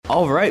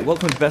All right,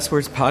 welcome to Best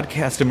Worst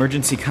Podcast,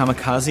 Emergency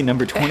Kamikaze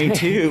number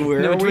 22. Where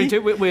Number are we?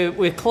 22.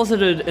 We're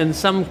closeted in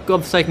some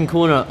godforsaken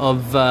corner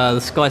of the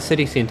Sky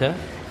City Centre.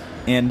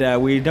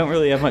 And we don't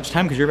really have much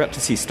time because you're about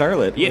to see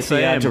Starlet. Yes,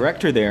 with the I am.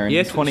 Director there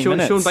in 20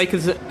 minutes. Sean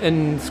Baker's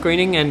in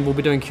screening, and we'll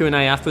be doing Q&A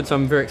afterwards, so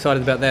I'm very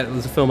excited about that. It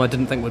was a film I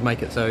didn't think would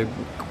make it, so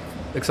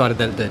excited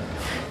that it did.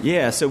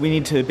 Yeah, so we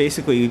need to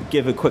basically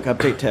give a quick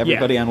update to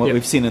everybody on what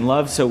we've seen and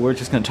loved. So we're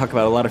just going to talk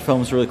about a lot of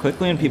films really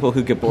quickly, and people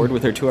who get bored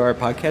with our 2-hour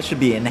podcast should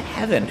be in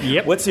heaven.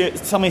 Yep.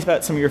 Tell me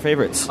about some of your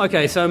favorites.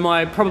 Okay, so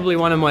definitely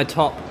one of my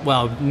top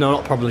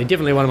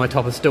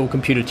is still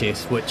Computer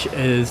Chess, which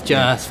is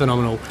just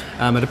phenomenal.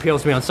 It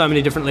appeals to me on so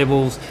many different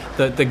levels.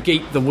 The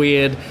geek, the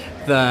weird,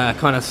 the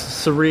kind of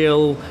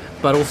surreal,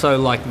 but also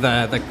like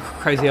the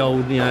crazy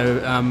old,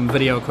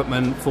 video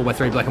equipment,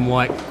 4x3 black and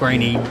white,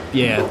 grainy.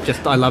 Yeah,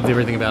 just I loved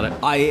everything about it.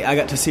 I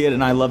got to see it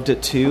and I loved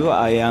it too.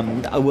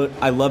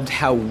 I loved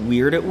how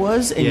weird it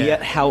was and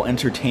yet how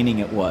entertaining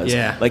it was.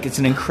 Yeah. Like, it's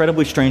an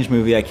incredibly strange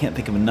movie. I can't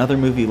think of another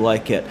movie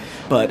like it.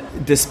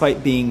 But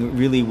despite being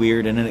really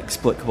weird and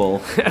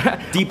inexplicable,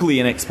 deeply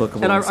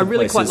inexplicable, and in some I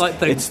really places, quite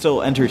like it's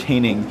still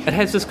entertaining. It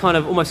has this kind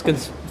of almost,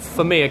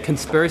 for me, a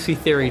conspiracy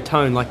theory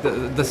tone. Like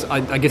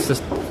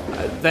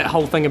that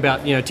whole thing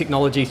about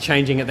technology's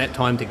changing at that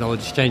time,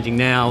 technology's changing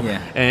now,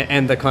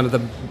 and the kind of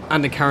the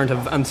undercurrent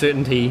of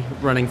uncertainty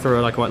running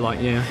through it. I quite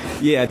like. Yeah.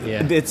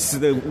 It's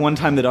the one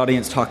time that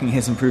audience talking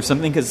has improved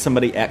something because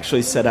somebody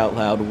actually said out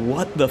loud,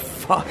 "What the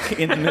fuck?"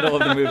 in the middle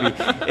of the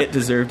movie. It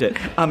deserved it.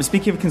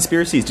 Speaking of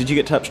conspiracies, did you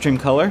get to Upstream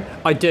Color?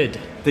 I did.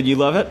 Did you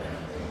love it?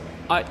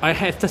 I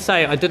have to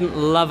say, I didn't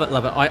love it.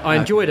 I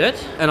enjoyed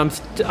it, and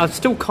I'm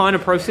still kind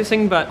of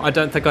processing, but I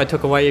don't think I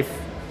took away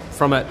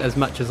from it as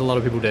much as a lot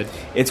of people did.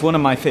 It's one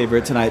of my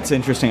favorites, and it's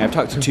interesting. I've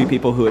talked to two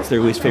people who it's their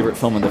least favorite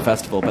film in the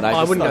festival, but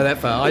I wouldn't go that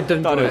far. I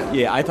didn't enjoy it.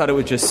 Yeah, I thought it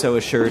was just so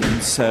assured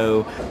and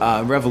so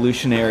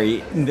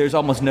revolutionary. There's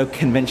almost no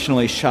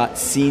conventionally shot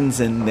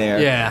scenes in there,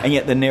 and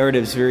yet the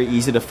narrative's very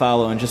easy to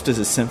follow, and just as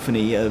a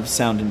symphony of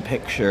sound and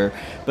picture,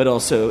 but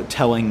also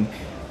telling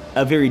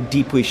a very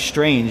deeply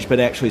strange but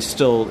actually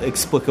still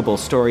explicable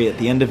story at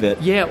the end of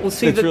it. Yeah, well,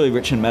 see, it's really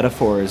rich in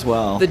metaphor as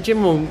well. The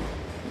general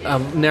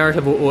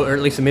narrative, or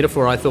at least a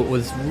metaphor, I thought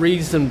was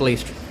reasonably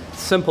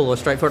simple or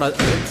straightforward.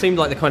 It seemed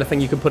like the kind of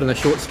thing you could put in a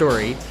short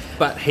story,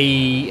 but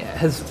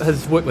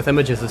his work with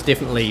images is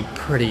definitely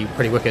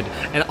pretty wicked.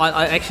 And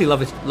I actually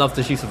love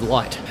his use of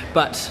light,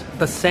 but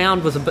the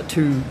sound was a bit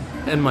too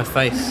in my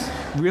face.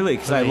 Really?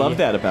 Because I love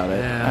that about it.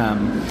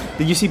 Yeah.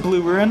 Did you see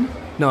Blue Ruin?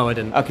 No, I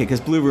didn't. Okay, because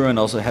Blue Ruin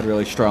also had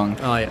really strong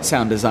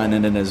sound design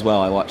in it as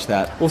well. I watched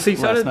that last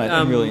night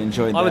and really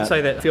enjoyed that. I would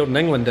say that Field in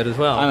England did as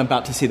well. I'm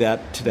about to see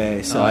that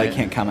today, so I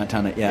can't comment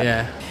on it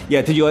yet.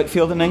 Yeah. Did you like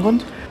Field in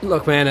England?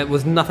 Look, man, it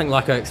was nothing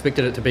like I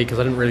expected it to be because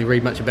I didn't really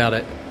read much about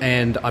it,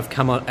 and I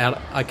come out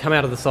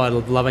of the side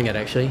of loving it,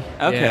 actually.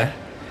 Okay.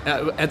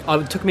 Yeah.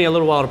 It took me a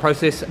little while to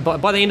process. But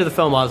by the end of the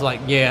film, I was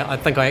like, I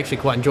think I actually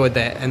quite enjoyed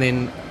that. And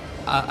then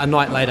a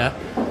night later,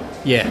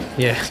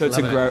 So it's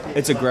a grower.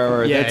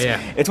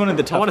 It's one of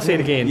the tough. I want to see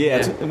it again.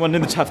 It's one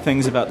of the tough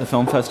things about the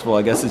film festival,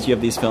 I guess, is you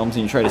have these films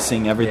and you try to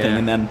sing everything,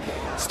 and then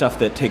stuff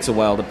that takes a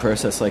while to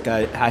process. Like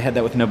I had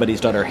that with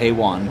Nobody's Daughter,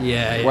 Haywan.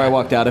 Where I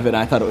walked out of it, and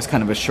I thought it was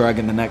kind of a shrug,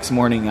 and the next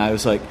morning I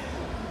was like,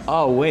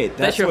 oh wait,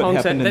 that's your what Hong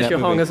happened in that That's your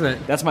movie. Hong, isn't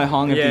it? That's my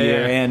Hong of the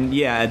year, and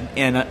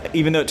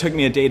even though it took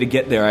me a day to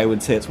get there, I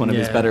would say it's one of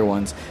his better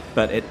ones.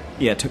 But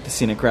it took the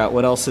scenic route.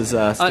 What else is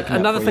sticking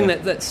another out for thing you?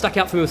 that stuck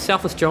out for me was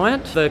Selfless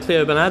Giant, the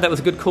Cleo Bernard. That was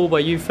a good call by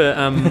you for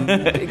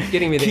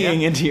getting me there.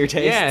 Keying into your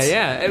tastes.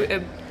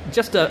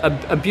 Just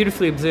a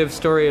beautifully observed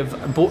story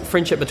of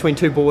friendship between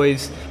two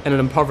boys in an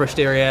impoverished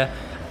area,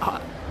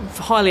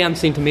 highly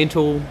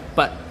unsentimental,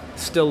 but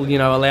still,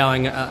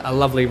 allowing a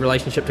lovely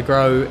relationship to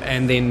grow,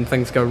 and then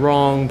things go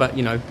wrong. But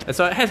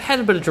so it has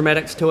a bit of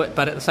dramatics to it,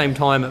 but at the same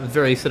time, it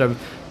was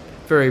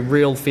very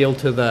real feel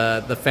to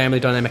the family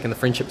dynamic and the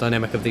friendship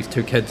dynamic of these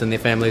two kids and their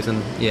families,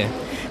 and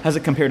How's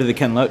it compared to the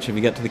Ken Loach? Have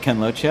you got to the Ken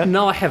Loach yet?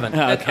 No, I haven't.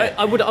 Oh, okay.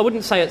 I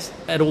wouldn't say it's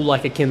at all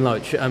like a Ken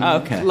Loach.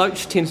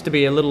 Loach tends to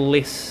be a little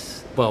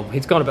less. Well,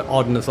 he's gone a bit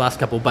odd in his last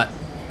couple, but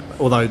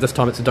although this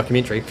time it's a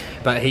documentary,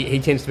 but he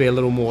tends to be a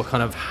little more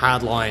kind of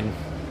hardline.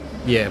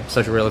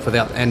 Social realism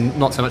and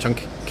not so much on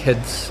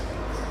kids.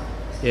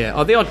 The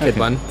Odd Kid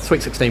one,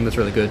 Sweet 16, was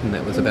really good, and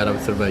that was about a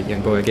sort of a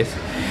young boy, I guess.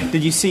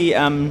 Did you see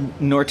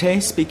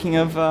Norte? Speaking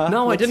of,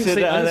 no, I didn't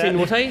see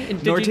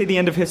Norte. Norte, The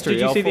End of History.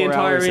 Did you see the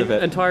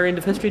entire end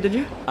of history? Did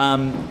you?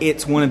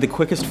 It's one of the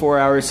quickest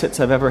 4-hour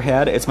sits I've ever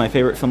had. It's my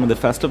favorite film of the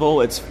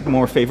festival. It's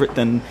more favorite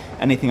than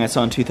anything I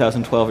saw in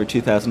 2012 or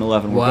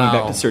 2011. We're going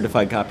back to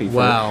certified copy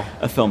for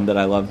a film that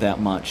I love that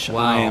much.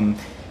 Wow.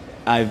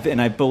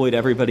 I've bullied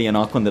everybody in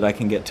Auckland that I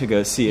can get to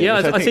go see it.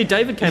 Yeah, I see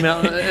David came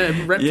out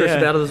rapturous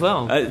about it as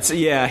well.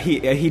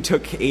 He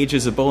took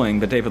ages of bullying,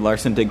 but David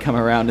Larson did come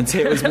around and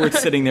say it was worth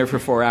sitting there for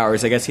 4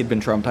 hours. I guess he'd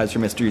been traumatized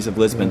from Mysteries of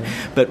Lisbon.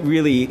 But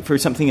really, for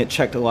something that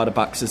checked a lot of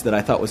boxes that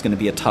I thought was going to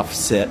be a tough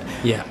sit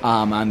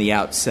on the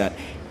outset,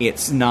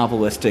 it's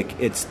novelistic,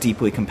 it's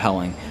deeply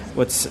compelling.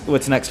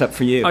 What's next up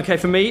for you? Okay,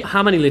 for me,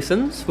 Harmony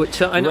Lessons,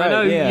 which I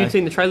know you've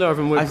seen the trailer of,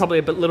 and we're probably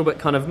a little bit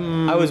kind of...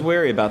 I was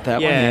wary about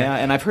that one,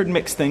 and I've heard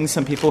mixed things.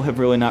 Some people have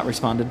really not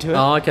responded to it.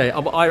 Oh, okay.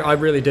 I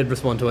really did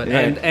respond to it,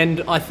 right.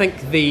 and I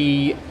think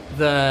the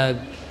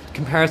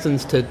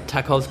comparisons to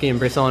Tarkovsky and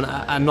Bresson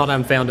are not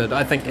unfounded.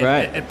 I think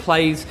it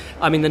plays,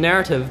 I mean, the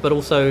narrative, but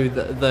also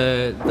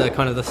the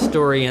kind of the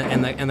story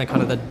and the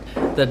kind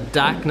of the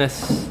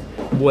darkness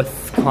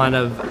with kind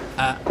of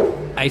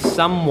a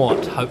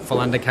somewhat hopeful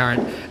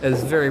undercurrent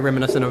is very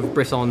reminiscent of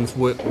Bresson's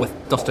work with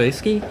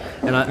Dostoevsky,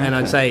 and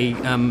I'd say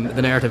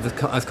the narrative is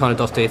kind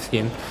of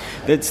Dostoevskian.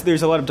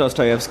 There's a lot of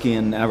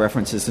Dostoevskian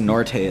references to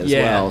Norte as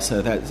well,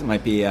 so that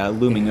might be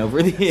looming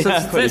over the. So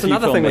that's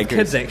another thing with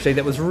kids actually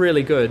that was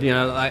really good. You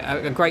know,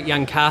 a great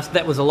young cast.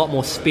 That was a lot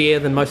more spare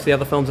than most of the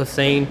other films I've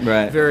seen.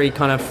 Right. Very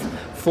kind of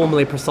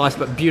formally precise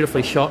but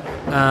beautifully shot,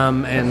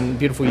 and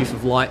beautiful use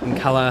of light and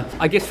colour.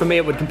 I guess for me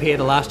it would compare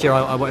to last year.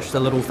 I watched a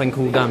little thing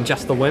called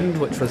Just the Wind,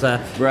 which was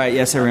a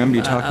yes, I remember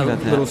you talking about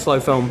that. A little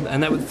slow film,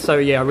 and that was I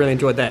really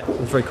enjoyed that. It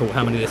was very cool.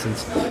 Harmony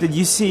Lessons. Did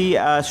you see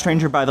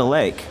Stranger by the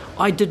Lake?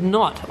 I did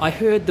not. I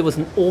heard there was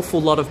an awful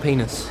lot of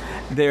penis.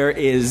 There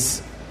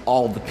is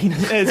all the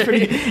penis.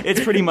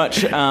 It's pretty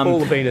much all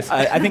the penis.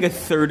 I think a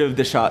third of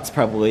the shots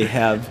probably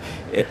have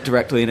it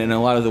directly in it, and a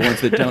lot of the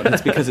ones that don't,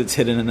 it's because it's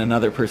hidden in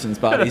another person's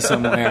body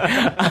somewhere.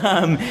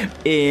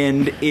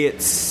 And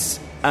it's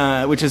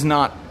which is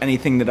not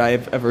anything that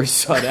I've ever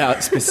sought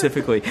out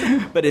specifically,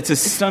 but it's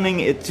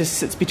it just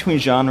sits between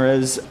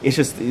genres. It's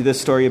just the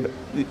story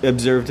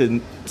observed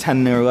in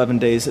 10 or 11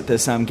 days at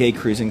this gay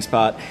cruising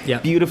spot.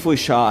 Yep. Beautifully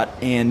shot,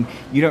 and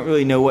you don't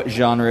really know what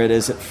genre it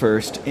is at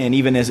first, and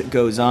even as it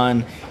goes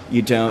on,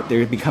 you don't.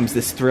 There becomes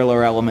this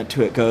thriller element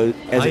to it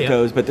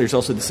goes, but there's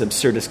also this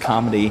absurdist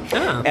comedy.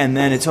 Oh. And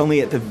then it's only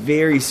at the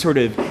very sort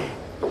of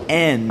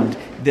end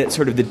that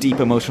sort of the deep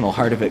emotional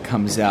heart of it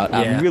comes out.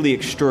 Really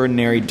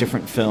extraordinary,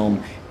 different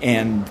film,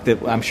 and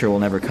that I'm sure will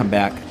never come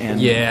back, and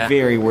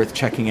very worth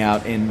checking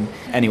out in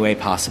any way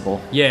possible.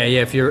 Yeah,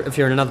 if you're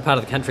in another part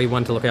of the country,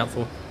 one to look out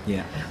for.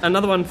 Yeah.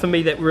 Another one for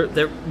me that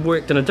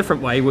worked in a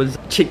different way was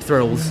Cheap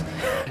Thrills.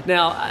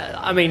 Now,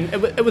 I mean,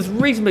 it was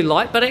reasonably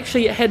light, but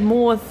actually it had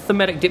more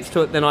thematic depth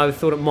to it than I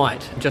thought it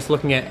might. Just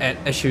looking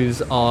at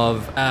issues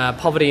of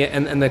poverty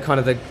and the kind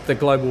of the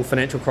global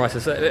financial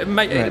crisis, it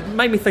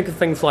made me think of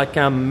things like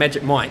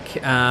Magic Mike,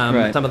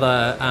 some of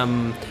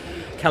the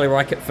Kelly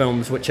Reichardt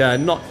films, which are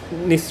not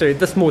necessarily...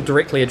 This more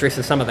directly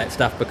addresses some of that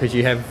stuff because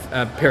you have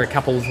a pair of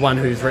couples, one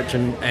who's rich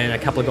and a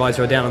couple of guys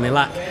who are down on their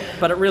luck.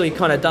 But it really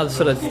kind of does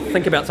sort of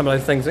think about some of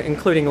those things,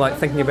 including like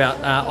thinking about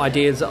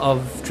ideas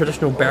of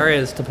traditional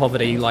barriers to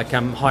poverty, like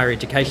higher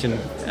education,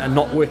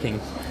 not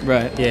working.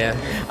 Right. Yeah.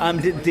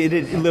 Did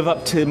it live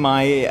up to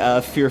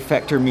my Fear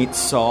Factor meets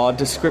Saw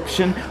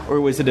description,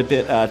 or was it a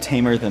bit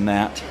tamer than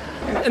that?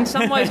 In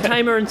some ways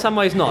tamer, in some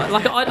ways not.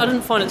 Like I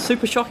didn't find it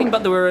super shocking,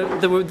 but there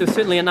were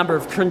certainly a number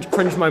of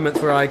cringe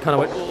moments where I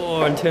kind of went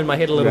and turned my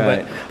head a little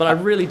bit. But I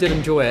really did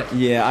enjoy it.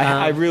 Yeah,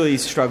 I really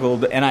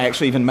struggled, and I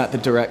actually even met the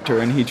director,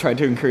 and he tried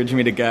to encourage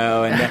me to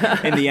go.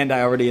 And in the end,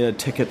 I already had a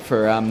ticket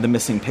for the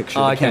Missing Picture,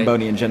 the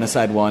Cambodian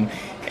genocide one.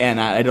 And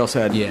I'd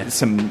also had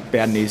some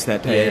bad news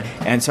that day.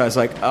 Yeah. And so I was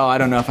like, I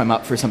don't know if I'm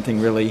up for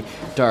something really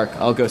dark.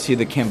 I'll go see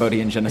the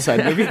Cambodian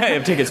genocide movie. I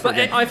have tickets for it.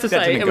 But I have to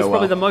say, it was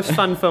probably the most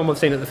fun film I've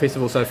seen at the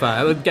festival so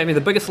far. It gave me the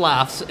biggest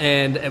laughs,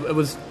 and it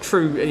was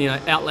true,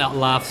 out loud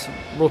laughs,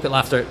 raucous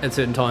laughter at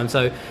certain times.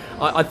 So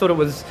I thought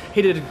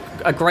he did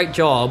a great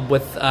job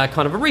with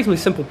kind of a reasonably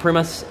simple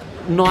premise,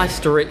 nice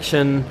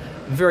direction,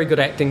 very good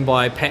acting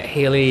by Pat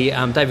Healy,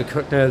 David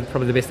Koechner,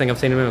 probably the best thing I've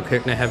seen him in, or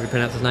Koechner, however you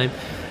pronounce his name,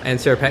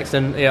 and Sarah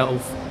Paxton, all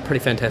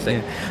pretty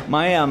fantastic. Yeah.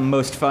 My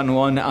most fun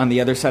one on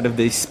the other side of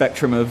the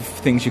spectrum of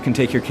things you can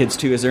take your kids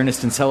to is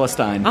Ernest and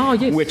Celestine. Oh,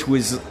 yes. Which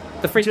was...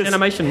 The French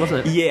animation,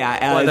 wasn't it?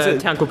 Yeah. By the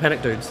Town Called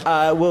Panic dudes.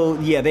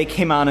 They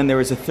came on, and there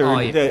was a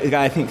third... The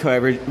guy, I think, who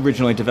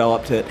originally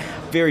developed it.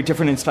 Very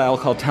different in style,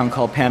 called Town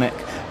Called Panic.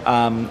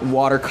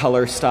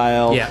 Watercolor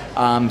style.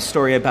 Yeah.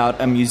 Story about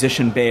a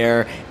musician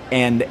bear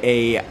and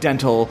a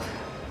dental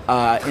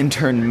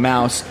intern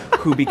mouse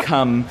who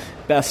become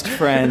best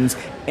friends,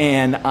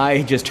 and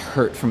I just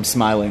hurt from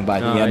smiling by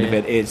the end of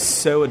it. It's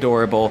so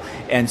adorable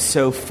and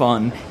so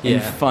fun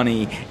and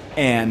funny,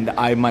 and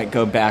I might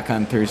go back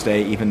on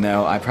Thursday, even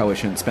though I probably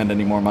shouldn't spend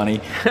any more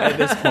money at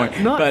this point.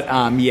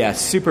 But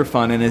super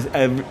fun, and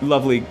a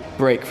lovely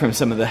break from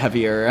some of the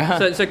heavier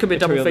so it could be a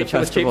double feature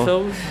with cheap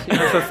films,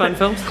 for fun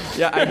films?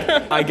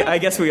 Yeah, I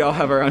guess we all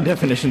have our own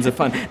definitions of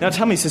fun. Now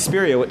tell me,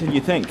 Suspiria, what did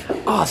you think?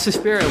 Oh,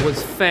 Suspiria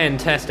was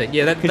fantastic.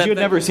 Yeah, because you had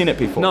never seen it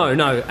before.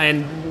 No,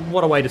 and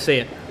what a way to see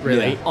it,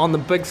 really. Yeah. On the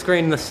big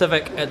screen in the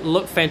Civic, it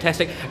looked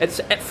fantastic. It's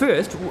at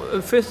first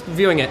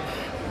viewing it,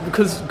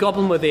 because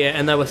Goblin were there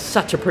and they were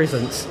such a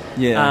presence.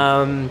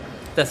 Yeah.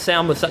 The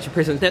sound was such a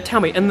presence. Now tell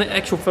me, in the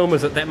actual film,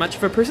 is it that much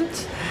of a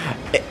presence?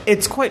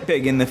 It's quite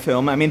big in the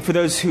film. I mean, for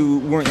those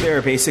who weren't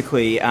there,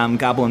 basically,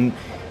 Goblin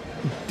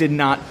did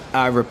not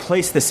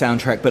replace the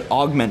soundtrack, but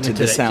augmented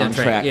the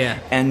soundtrack. Yeah.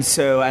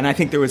 And I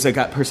think there was a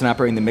person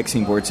operating the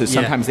mixing board, so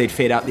sometimes they'd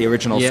fade out the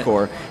original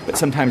score, but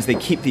sometimes they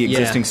keep the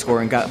existing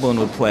score, and Goblin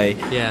would play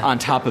on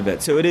top of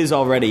it. So it is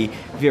already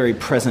very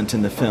present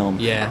in the film.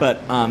 Yeah.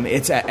 But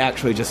it's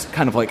actually just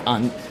kind of like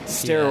on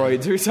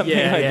steroids or something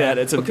like that.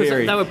 It's because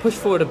they were pushed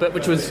forward a bit,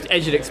 which was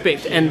as you'd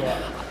expect. And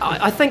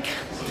I think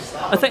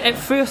at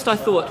first I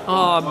thought,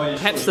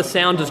 perhaps the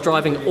sound is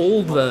driving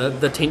all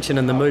the tension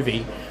in the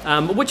movie,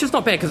 which is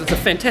not bad because it's a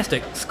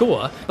fantastic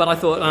score, but I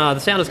thought, the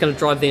sound is going to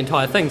drive the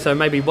entire thing, so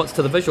maybe what's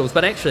to the visuals?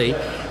 But actually,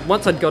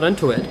 once I'd got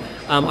into it,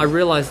 I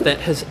realised that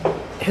his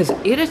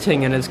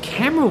editing and his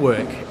camera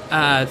work,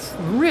 it's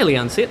really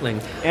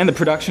unsettling. And the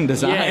production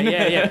design.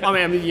 Yeah.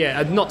 I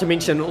mean, not to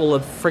mention all the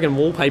friggin'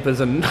 wallpapers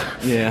and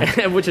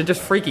which are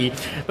just freaky.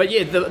 But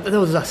there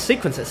was a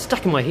sequence that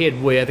stuck in my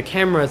head where the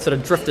camera sort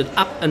of drifted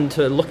up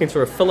into looking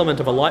through a filament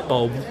of a light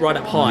bulb right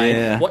up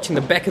high, watching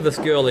the back of this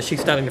girl as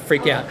she's starting to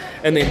freak out,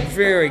 and then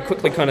very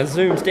quickly kind of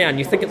zooms down.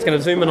 You think it's going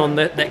to zoom in on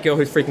that girl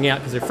who's freaking out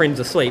because her friend's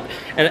asleep,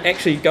 and it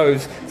actually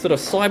goes sort of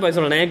sideways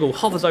on an angle,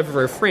 hovers over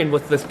her friend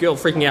with this girl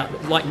freaking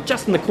out, like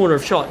just in the corner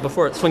of shot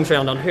before it swings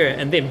around on her,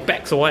 and then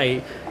backs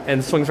away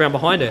and swings around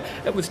behind her.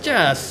 It was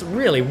just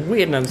really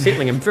weird and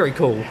unsettling and very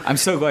cool. I'm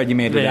so glad you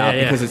made it out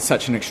because it's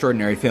such an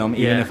extraordinary film,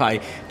 even if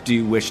I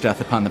do wish death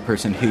upon the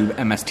person who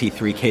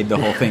MST3K'd the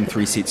whole thing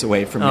 3 seats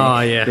away from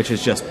me, which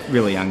is just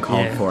really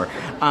uncalled for.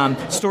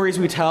 Stories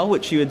We Tell,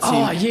 which you had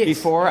seen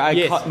before, I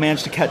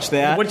managed to catch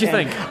that. What did you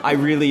think? I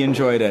really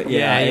enjoyed it.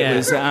 It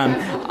was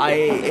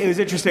it was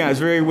interesting. I was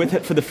very with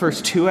it for the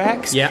first 2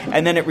 acts,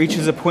 and then it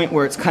reaches a point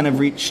where it's kind of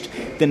reached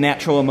the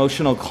natural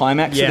emotional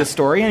climax of the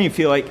story, and you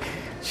feel like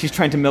she's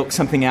trying to milk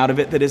something out of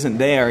it that isn't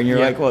there, and you're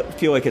like, well,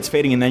 feel like it's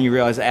fading, and then you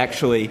realize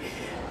actually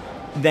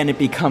then it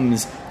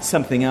becomes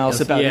something else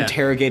about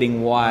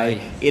interrogating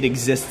why it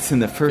exists in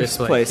the first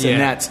place,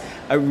 and that's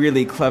a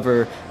really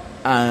clever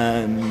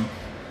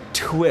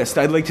twist.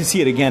 I'd like to see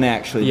it again,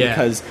 actually,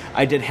 because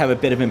I did have a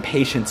bit of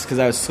impatience because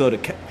I was slow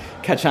to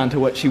catch on to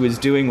what she was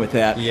doing with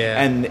that,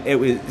 and it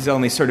was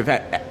only sort of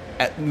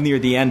at near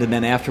the end and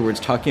then afterwards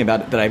talking about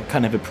it that I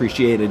kind of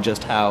appreciated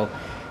just how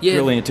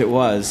brilliant it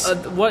was.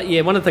 One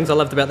of the things I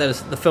loved about that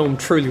is the film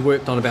truly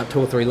worked on about 2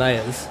 or 3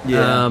 layers,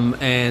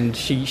 and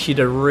she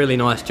did a really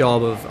nice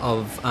job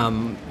of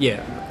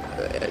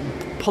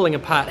pulling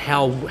apart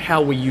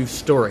how we use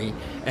story,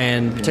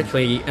 and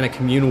particularly in a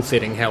communal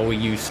setting, how we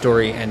use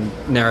story and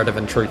narrative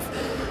and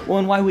truth. Well,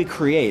 and why we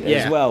create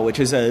as well, which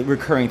is a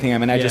recurring thing. I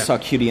mean, I just saw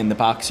Cutie and the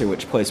Boxer,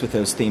 which plays with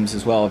those themes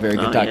as well. A very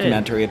good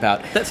documentary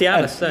about... That's the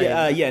artist,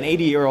 an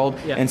 80-year-old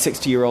and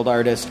 60-year-old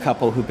artist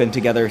couple who've been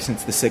together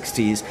since the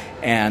 60s.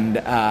 And,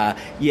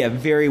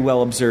 very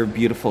well-observed,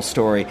 beautiful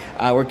story.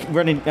 We're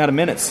running out of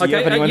minutes. Do you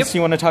have anyone else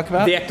you want to talk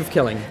about? The Act of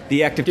Killing.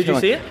 The Act of Killing. Did you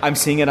see it? I'm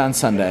seeing it on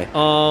Sunday.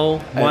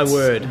 Oh, my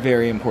word. It's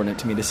very important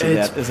to me to see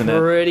that, isn't it? It's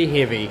pretty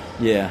heavy.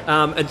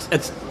 Yeah.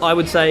 It's I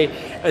would say,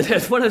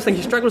 it's one of those things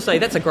you struggle to say,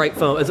 that's a great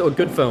film, it's a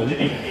good film.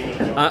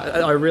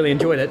 I really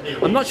enjoyed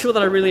it. I'm not sure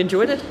that I really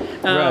enjoyed it,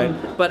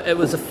 but it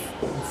was a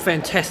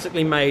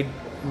fantastically made,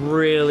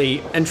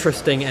 really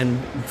interesting and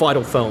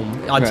vital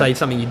film. I'd say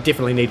something you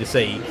definitely need to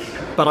see.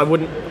 But I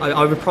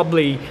would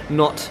probably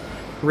not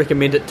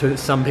recommend it to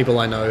some people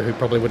I know who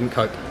probably wouldn't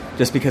cope.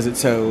 Just because it's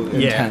so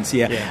intense,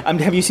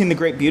 have you seen The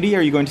Great Beauty?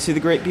 Are you going to see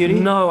The Great Beauty?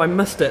 No, I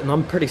missed it, and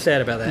I'm pretty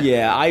sad about that.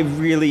 Yeah, I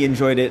really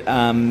enjoyed it.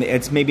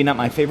 It's maybe not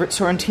my favorite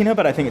Sorrentino,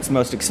 but I think it's the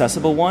most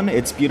accessible one.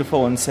 It's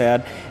beautiful and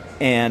sad,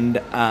 and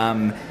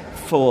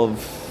full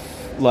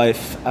of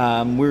life.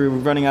 We're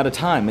running out of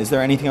time. Is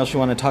there anything else you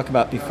want to talk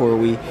about before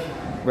we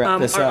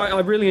wrap this up? I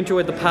really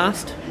enjoyed The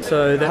Past.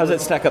 So how does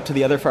it stack up to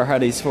the other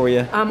Farhadis for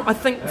you? I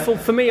think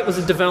for me it was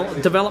a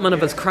development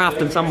of his craft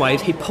in some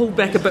ways. He pulled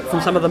back a bit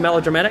from some of the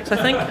melodramatics, I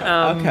think.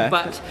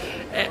 But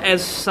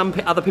as some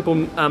other people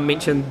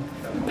mentioned,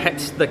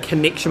 perhaps the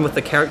connection with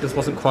the characters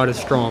wasn't quite as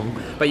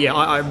strong. But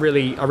I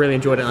really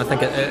enjoyed it, and I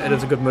think it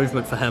is a good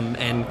movement for him,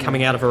 and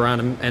coming out of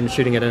Iran and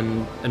shooting it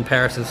in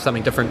Paris is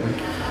something different.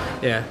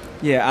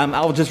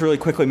 I'll just really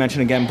quickly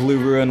mention again Blue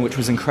Ruin, which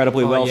was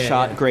incredibly well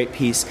shot, great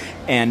piece,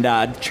 and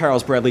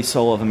Charles Bradley's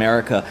Soul of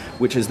America,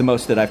 which is the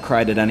most that I've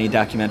cried at any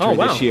documentary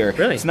this year.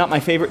 Really? It's not my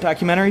favorite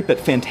documentary, but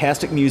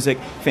fantastic music,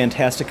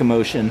 fantastic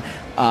emotion,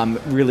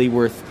 really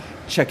worth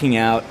checking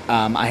out.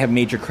 I have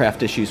major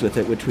craft issues with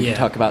it, which we can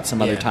talk about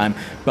some other time,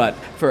 but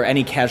for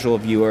any casual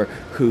viewer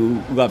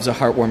who loves a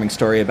heartwarming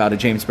story about a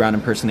James Brown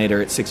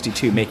impersonator at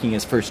 62 making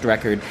his first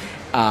record,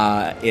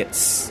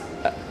 it's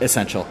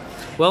essential.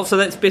 Well, so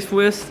that's Best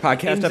Worst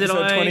podcast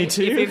episode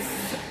 22.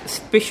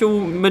 Special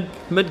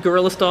mid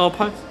guerrilla style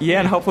post. Yeah,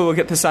 and hopefully we'll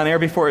get this on air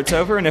before it's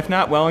over, and if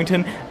not,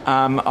 Wellington,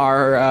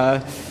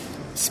 our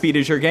speed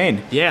is your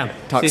gain. Yeah.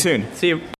 Talk soon. See you.